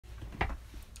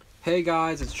Hey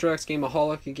guys, it's Trucks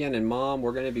Gameaholic again, and Mom,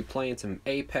 we're going to be playing some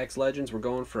Apex Legends. We're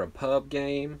going for a pub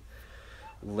game.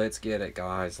 Let's get it,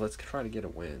 guys. Let's try to get a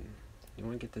win. You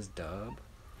want to get this dub?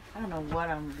 I don't know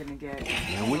what I'm going to get. Yeah,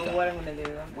 I don't know what I'm going to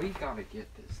do. We got to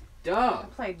get this I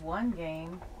dub. played one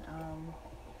game.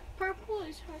 Purple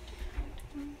is hard to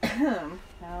I don't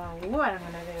know what I'm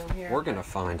going to do here. We're going to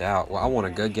find out. Well, I want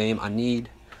a good game. I need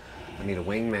a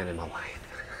wingman in my life.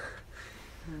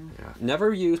 Yeah.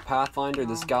 Never used Pathfinder.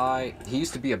 This guy, he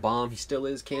used to be a bomb. He still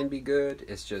is, can be good.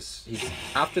 It's just,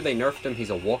 after they nerfed him, he's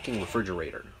a walking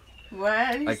refrigerator.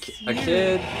 What? A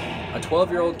kid, a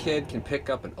 12-year-old kid can pick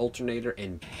up an alternator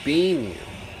and beam you.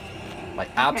 Like,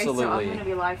 absolutely. Okay, so I'm going to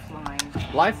be Lifeline.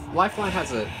 Lifeline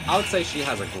has I would say she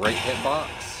has a great hitbox.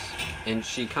 And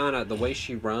she kind of, the way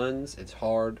she runs, it's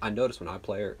hard. I notice when I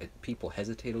play her, people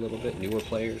hesitate a little bit, newer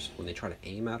players, when they try to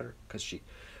aim at her. Because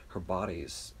her body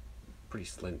is pretty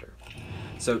slender.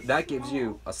 So that gives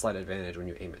you a slight advantage when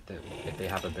you aim at them, if they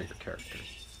have a bigger character.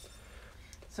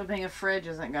 So being a fridge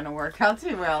isn't going to work out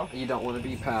too well. You don't want to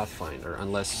be Pathfinder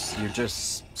unless you're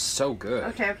just so good.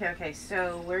 Okay.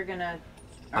 So we're going to...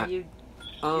 Are you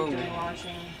doing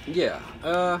launching? Yeah.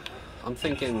 I'm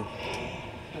thinking...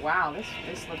 Wow, this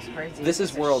looks crazy. This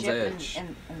is World's Edge.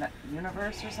 In the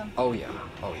universe or something? Oh yeah.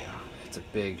 It's a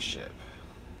big ship.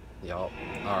 Yup.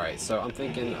 Alright, so I'm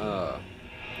thinking,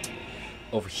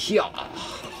 over here.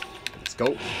 Let's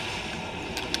go.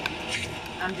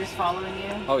 I'm just following you?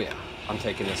 Oh yeah. I'm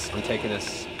taking us to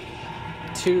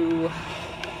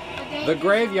the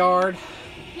graveyard.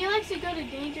 He likes to go to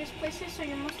dangerous places, so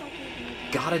you're most likely to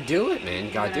die. Gotta do it, man.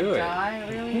 Gotta do it. Die,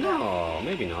 really? No,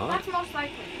 maybe not. That's most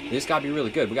likely. You just gotta be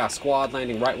really good. We got a squad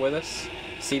landing right with us.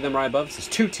 See them right above us? There's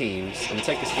 2 teams. I'm gonna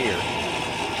take us here.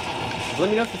 Let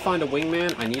me know if you find a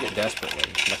wingman. I need it desperately.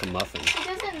 Like a muffin. He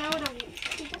doesn't know what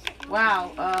he doesn't know.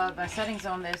 Wow, my settings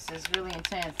on this is really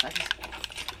intense. It's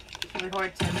really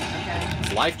hard to... Okay.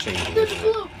 It's life changing. The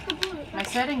blue. My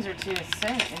settings are too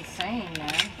insane,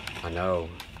 man. I know.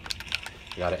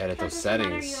 You gotta edit those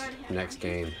settings next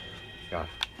game. Gotta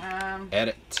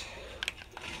edit.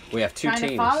 We have 2 trying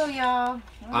teams. To follow y'all.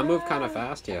 I move kind of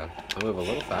fast, yeah. I move a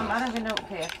little I fast. don't even know.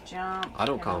 Okay, I have to jump. I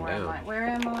don't calm down. Where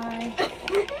am I?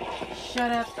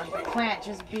 Shut up. The plant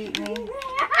just beat me.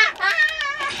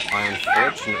 I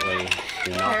unfortunately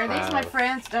do not Are these have... my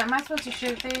friends? Am I supposed to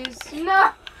shoot these?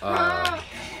 No. Are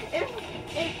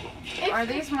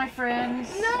these my friends?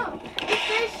 No.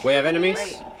 We have enemies?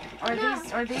 Wait. Are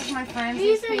these my friends?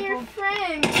 These are people? your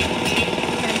friends.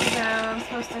 Okay, so I'm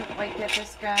supposed to like get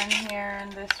this gun here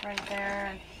and this right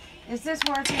there. And is this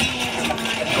working?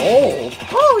 Gold?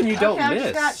 Oh, and you don't I miss.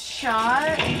 just got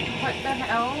shot. What the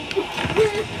hell?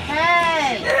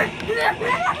 Hey!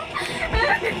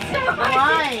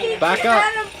 Why? Back up.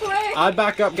 I'd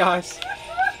back up, guys.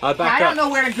 I'd back up. I don't know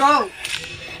where to go.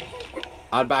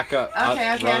 I'd back up. Okay.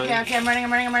 I'm running.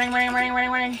 I'm running.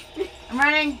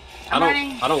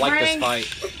 I don't like this fight.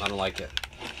 I don't like it.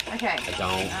 Okay. I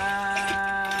don't.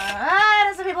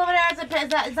 There's some people over there.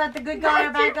 Is that the good guy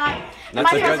or bad guy?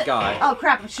 That's a good guy. Oh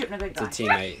crap! I'm shooting a good guy. It's a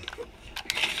teammate.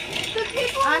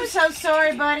 I'm so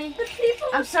sorry, buddy.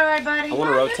 I'm sorry, buddy. I want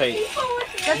to rotate.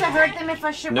 Does it hurt them if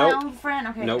I shoot my own friend?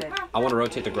 Okay, Nope. good. I want to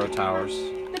rotate the grow towers.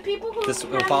 The people who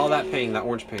Follow that ping, that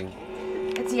orange ping.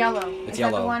 It's yellow. It's Is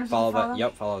yellow. That the one follow that.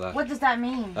 Yep, follow that. What does that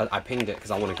mean? I pinged it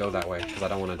because I want to go that way because I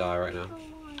don't want to die right now.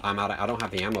 I'm out. I don't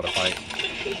have the ammo to fight.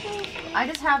 I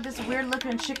just have this weird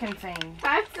looking chicken thing.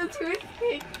 That's the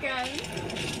toothpick gun.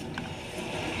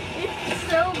 It's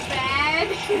so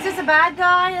bad. Is this a bad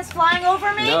guy that's flying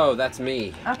over me? No, that's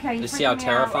me. Okay. You see how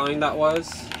terrifying that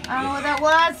was? I don't know what that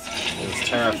was. It was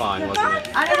terrifying, wasn't it?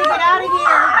 I gotta get out of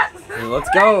here. Hey, let's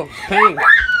go. Ping.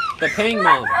 The ping,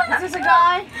 Mom. Is this a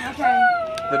guy? Okay.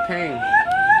 The ping.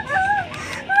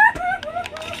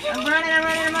 I'm running.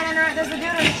 There's a dude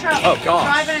in the truck. Oh,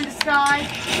 gosh. Driving in the sky.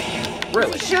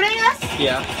 Really? Is he shooting us?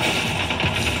 Yeah.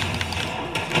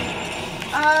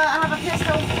 I have a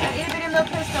pistol. An itty bitty little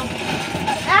pistol.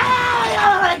 Ah!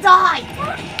 I'm gonna die.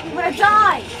 I'm gonna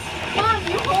die. Mom,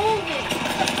 you hold it.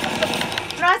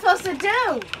 What am I supposed to do?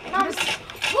 Mom,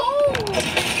 hold.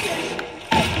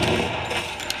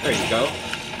 There you go.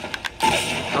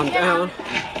 I'm down.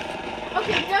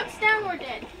 Okay, ducks down, we're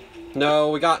dead. No,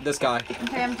 we got this guy.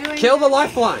 Okay, I'm doing Kill the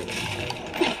lifeline.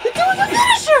 You're doing the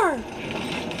finisher!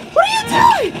 What are you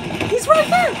doing? He's right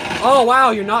there! Oh,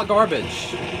 wow, you're not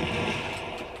garbage.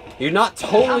 You're not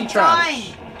totally I'm trash.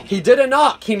 dying. He did a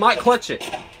knock. He might clutch it.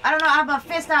 I don't know, I have a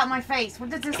fist out in my face. What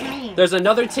does this mean? There's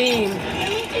another team. Let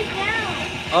me get down.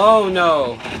 Oh,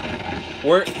 no.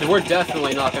 We're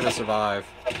definitely not going to survive.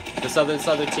 This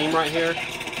other team right here,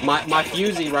 My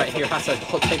fusey right here has to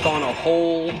take on a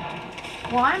whole.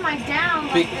 Why am I down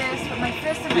like this with my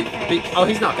fist in my face? Oh,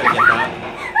 he's not gonna get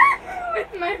that.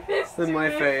 With my fist In my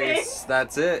face.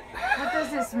 That's it. What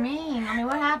does this mean? I mean,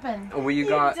 what happened? Well, you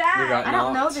got I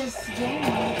don't know knocked. this game.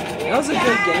 That was a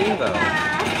good game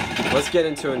though. Let's get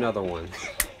into another one.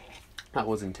 That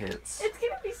was intense. It's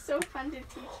gonna be so fun to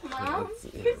teach Mom.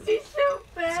 Yeah. Because she's so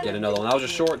bad. Let's get another one. That was a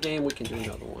short game. We can do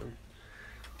another one.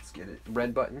 Let's get it.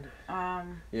 Red button. Yeah,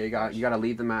 you gotta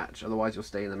leave the match. Otherwise, you'll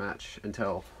stay in the match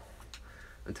until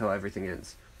everything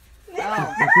ends.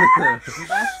 Oh,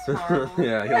 that's horrible.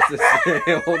 Yeah,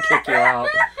 he'll kick you out.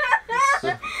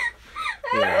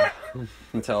 Yeah,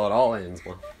 until it all ends.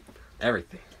 Well,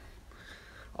 everything,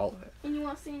 all of it. And you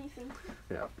won't see anything.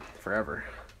 Yeah, forever.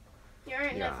 You're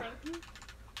at Yeah. nothing.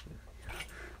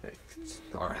 Hey,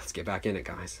 all right, let's get back in it,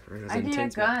 guys. All right, I need a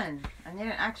gun. I need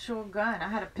an actual gun. I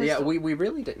had a pistol. Yeah, we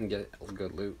really didn't get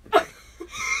good loot.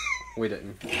 We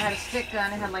didn't. I had a stick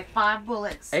gun. It had like 5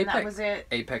 bullets. And that was it.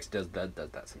 Apex does that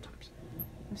sometimes.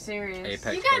 I'm serious.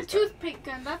 Apex You got a does that. toothpick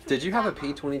gun. That's what Did you have a got.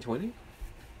 P2020?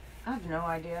 I have no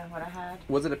idea what I had.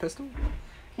 Was it a pistol?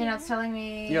 You know, it's telling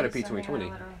me. You got a something P2020.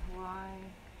 about why.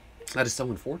 That is so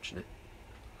unfortunate.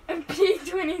 A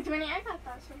P2020. I got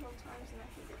that several times and I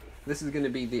hated it. This is going to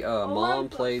be the Mom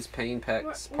Olympus. Plays Pain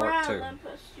Pex We're Part at 2.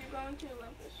 Olympus. You're going to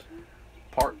Olympus.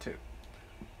 Part 2.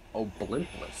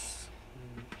 Olympus.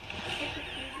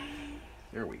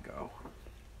 There we go.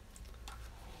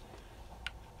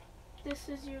 This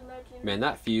is your legend. Man,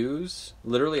 that fuse,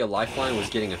 literally a lifeline was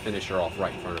getting a finisher off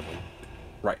right in front of him.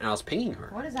 Right, and I was pinging her.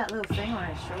 What is that little thing on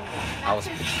his shoulder? I was.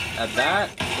 That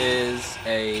is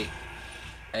a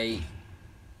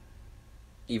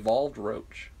evolved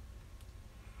roach.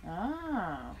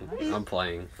 Oh. I'm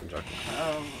playing. I'm joking.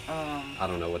 I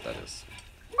don't know what that is.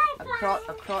 A crot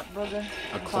booger.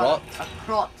 A crot. A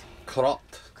crot. Crot.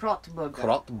 Crot booger.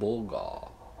 Crot bulgar.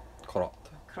 Crot.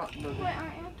 Crot Wait, booger.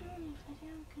 aren't you doing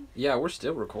this? Yeah, we're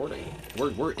still recording.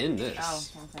 We're in this.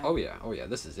 Oh, okay. Oh yeah.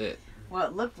 This is it. Well,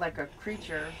 it looked like a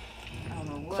creature. I don't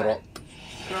know what. Crot.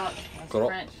 Crot. That's Crot.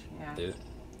 French. Yeah. Dude.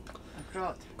 A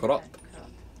crot. Crot.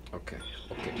 Yeah, Okay.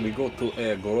 We go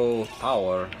to a grow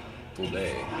tower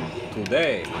today.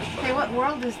 Today, my friend. Okay, what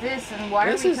world is this and why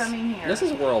are we coming here? This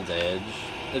is World's Edge.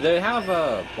 They have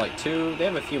they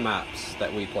have a few maps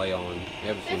that we play on. They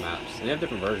have a few maps. And they have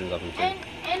different versions of them too.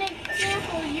 An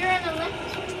example, you're in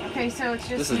Olympus. Okay, so it's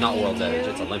just This is not me World's and Edge,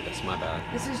 you? it's Olympus, my bad.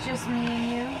 This is just me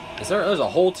and you? There's a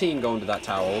whole team going to that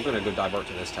tower. We're gonna go divert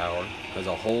to this tower. There's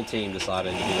a whole team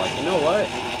decided to be like, you know what?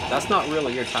 That's not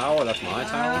really your tower, that's my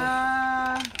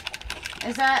tower.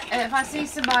 Is that, if I see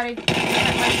somebody, is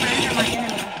that my friend or my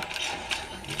enemy?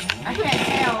 I can't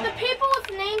tell. The people with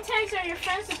name tags are your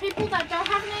friends. The people that don't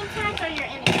have name tags are your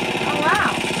enemies. Oh, wow.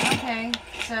 Okay,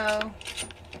 so,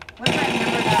 what if I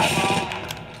remember that wrong?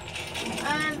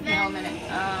 Then, No, a minute.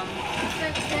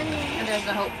 then There's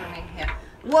no hope for me, yeah.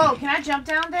 Whoa, can I jump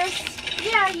down this?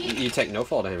 yeah, You take no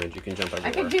fall damage, you can jump everywhere.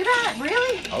 I can do that?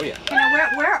 Really? Oh yeah. Can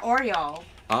I, where are y'all?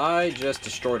 I just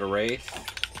destroyed a Wraith.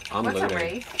 I'm What's looting. a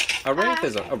Wraith? A Wraith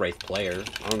is a Wraith player.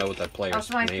 I don't know what that player's Oh,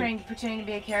 somebody's name. pretending to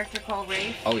be a character called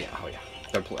Wraith? Oh yeah.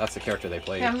 That's the character they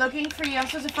play. Okay, I'm looking for you. I'm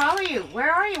supposed to follow you.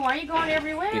 Where are you? Why are you going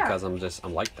everywhere? Because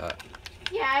I'm like that.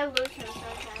 yeah, I lose her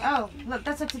sometimes. Oh, look,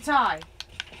 that's a Tatai.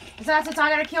 Is that a Tatai? I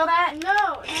gotta kill that?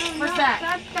 No, What's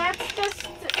that? That's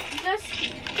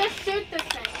just shoot the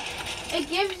thing. It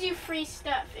gives you free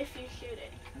stuff if you shoot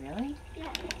it. Really?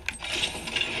 Yeah.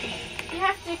 You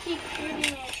have to keep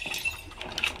shooting it.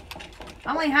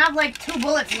 I only have like 2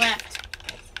 bullets left.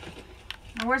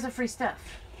 Now, where's the free stuff?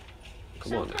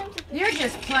 Come on now. Sometimes it You're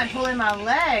just pulling my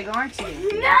leg, aren't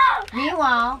you? No!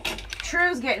 Meanwhile,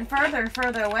 True's getting further and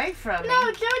further away from me.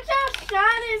 No, JoJo shot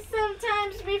it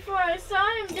sometimes before. I saw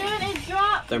him do it and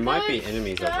drop. There might be good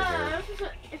enemies over here.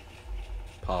 stuff.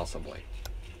 Possibly.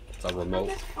 It's a I'm remote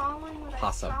just following what I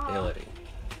possibility.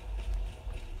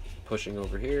 Pushing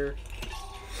over here.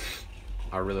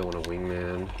 I really want a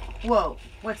wingman. Whoa,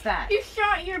 what's that? saw. You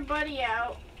shot your buddy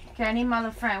out. Okay, I need my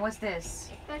little friend. What's this?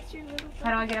 That's your little.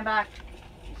 How do I get him back?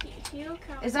 He'll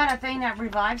come. Is that a thing that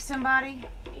revives somebody?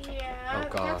 Yeah. Oh,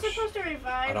 gosh. That's supposed to I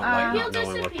revive. don't like He'll not knowing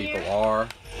where disappear. people are.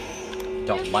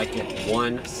 Don't like it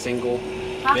one single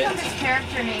How bit. come this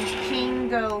character named King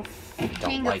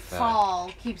like of that.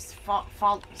 Fall keeps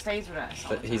stays with us?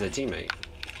 But he's a teammate.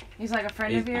 He's like a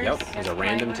friend of yours? Yep, he's That's a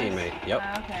random playing with us? teammate. Yep.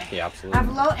 Oh, okay. Yeah, I absolutely. have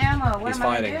low ammo. What He's am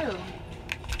I fighting. gonna do?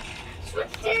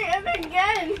 Switch to your other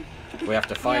gun. We have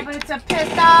to Yeah, fight. but it's a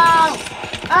pistol!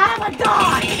 I have a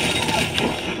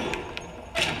die!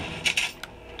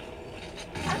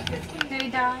 Did he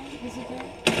die? Is he dead?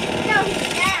 No,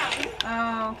 he's down.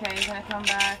 Oh, okay, he's gonna come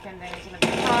back and then he's gonna be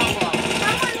a problem.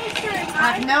 Someone needs to I revive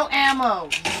have no ammo.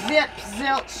 Zip,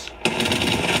 zilch.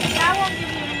 That won't give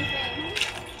you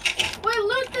anything. Wait,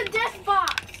 loot the death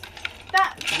box.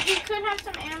 That he could have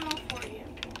some ammo for you.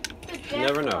 The death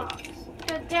Never know. box.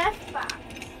 The death box.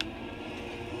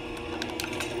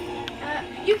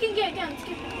 You can get guns.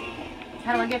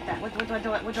 How do I get that? What do I do?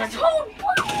 What do I Just do? hold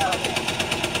blue.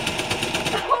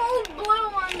 Hold blue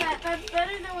on that. That's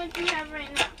better than what you have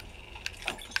right now.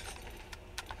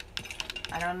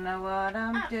 I don't know what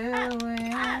I'm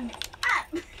doing.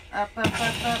 Up, up,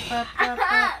 up, up, up, up,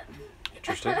 up.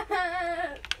 Interesting.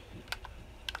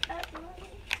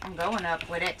 I'm going up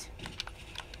with it.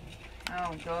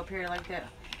 Oh, go up here like that.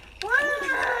 What? I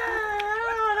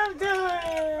don't know what I'm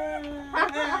doing.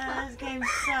 This game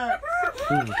sucks.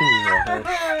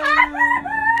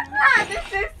 This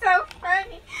is so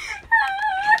funny.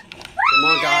 Come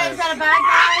on, guys. Is that a bad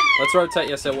guy? Let's rotate.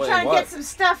 Yes, it was. I'm trying to get some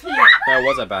stuff here. There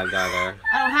was a bad guy there.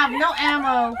 I don't have no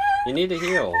ammo. You need to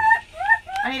heal.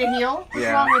 I need to heal? What's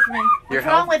Yeah. wrong with me? What's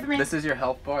wrong with me? This is your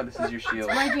health bar. This is your shield.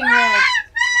 It's blinking red.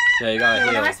 Yeah, you gotta Okay,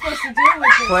 what am I heal. supposed to do with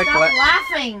this? Click, Stop let-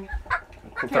 laughing.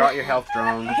 Throw out your health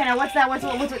drone. Okay, now what's that? What's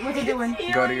it doing?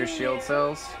 Go to your shield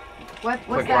cells. What's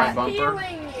Click that? right bumper.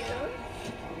 Healing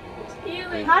you.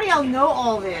 Healing. How do y'all know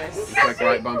all this? Click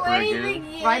right bumper Play the again.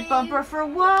 game. Right bumper for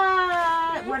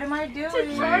what? What am I doing? So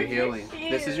you're Charge your healing.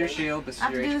 This is your shield. This I is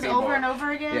have your to do HP this over bar. and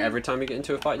over again? Yeah, every time you get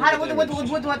into a fight, you How get do, damaged.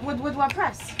 what do I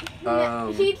press?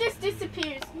 He just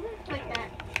disappears like that.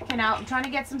 Okay, now I'm trying to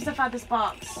get some stuff out of this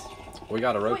box. We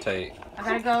gotta rotate. I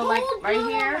gotta go like Hold right blue on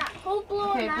here. that. Hold blue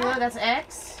Okay, on blue, that. that's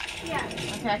X. Yeah.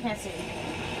 Okay, I can't see.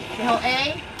 Okay, hold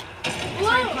A.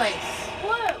 Blue. Replace.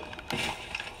 Blue.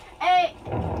 A.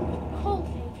 Hold.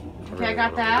 I Okay, I got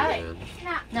don't that. know,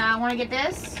 man. Now I want to get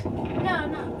this.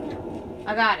 No.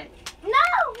 I got it.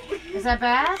 No. Is that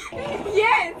bad?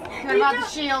 Yes. What about the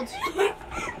shield?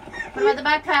 What about the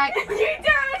backpack? You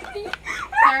don't.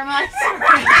 Thermos.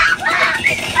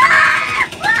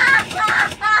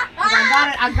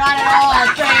 I got it all,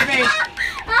 baby.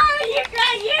 Oh, you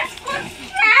got useless.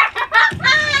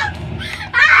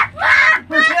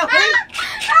 Really?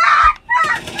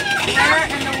 Where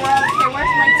in the world? Okay,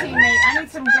 where's my teammate? I need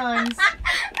some guns.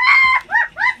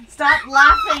 Stop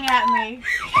laughing at me.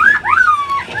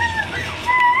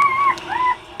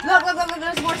 Look,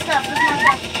 there's more stuff. I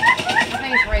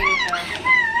think it's rated though.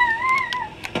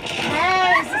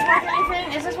 Hey, is this worth anything?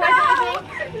 Is this worth anything?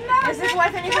 Is this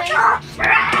worth anything?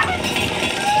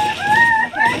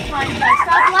 Okay, fine, guys.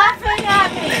 Stop laughing at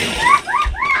me.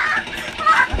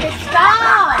 Okay,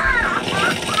 stop.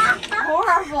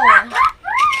 Horrible.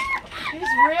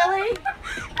 Jeez, really?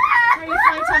 How you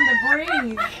find time to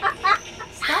breathe?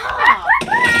 Stop.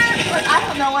 Look, I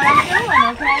don't know what I'm doing,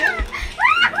 okay?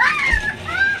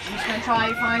 I'm just gonna try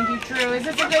to find you, TRU. Is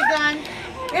this a good gun?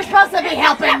 You're supposed to be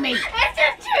helping me. It's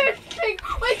a toothpick.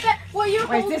 Wait, what you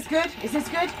Wait, hold? is this good? Is this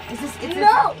good? Is this?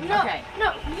 No. Okay.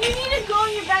 No. You need to go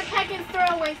in your backpack and throw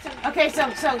away something. Okay, so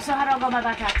how do I go in my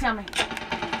backpack? Tell me.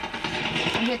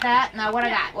 You get that? No, what I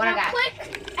got? What I Now got? click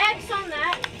X on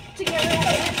that to get rid of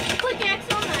it. Click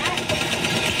X on that.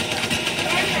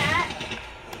 And that.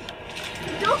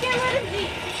 Don't get rid of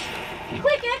these.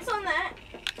 Click X on that.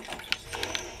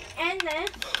 And this.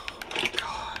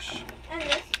 Gosh. And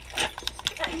this.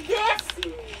 This.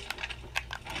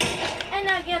 And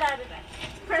now get out of that.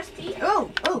 Press P.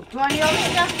 Ooh, do I need all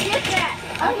this stuff? Get that.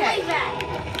 Okay. Only that.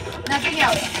 Nothing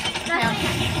else.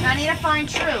 Nothing. Now I need to find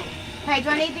TRU. Hey, do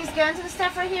I need these guns and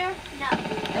stuff right here? No.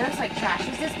 It looks like trash.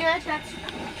 Is this good? That's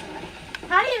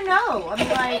How do you know? I mean,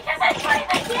 like, because I played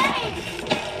the game.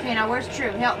 okay, now where's TRU?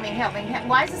 Help me.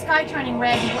 Why is the sky turning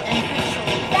red and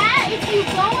pixely? That if you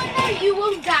go in there, you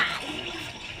will die.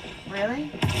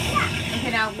 Really?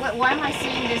 Okay, now why am I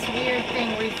seeing this weird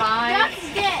thing revive?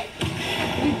 That's dead.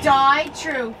 You died,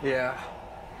 TRU. Yeah.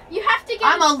 You have to get.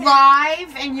 I'm his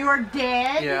alive and you're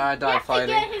dead. Yeah, I You died have to fighting.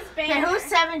 get his banner. Okay, who's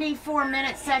 74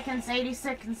 minutes, seconds, 80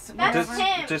 seconds? That's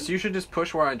Whatever. him. You should just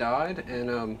push where I died, and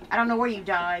I don't know where you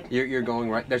died. you're going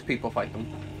right. There's people fight them.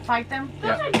 Fight them. Those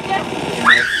Yeah. are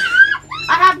dead.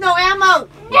 I have no ammo.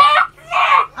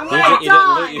 I'm gonna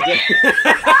die. You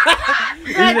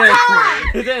didn't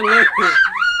Gonna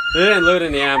die. loot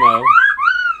any ammo.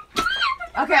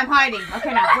 Okay, I'm hiding.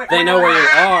 Okay, now. They know where you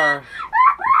are.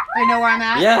 They know where I'm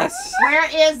at? Yes. Where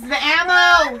is the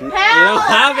ammo? Help! You don't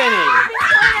have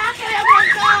any.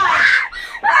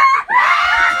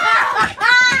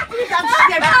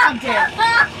 I'm dead.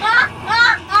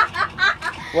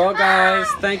 Well, guys,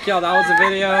 thank y'all. That was the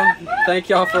video. Thank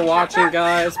y'all for watching,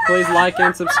 guys. Please like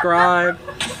and subscribe.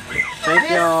 Thank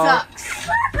This y'all. sucks.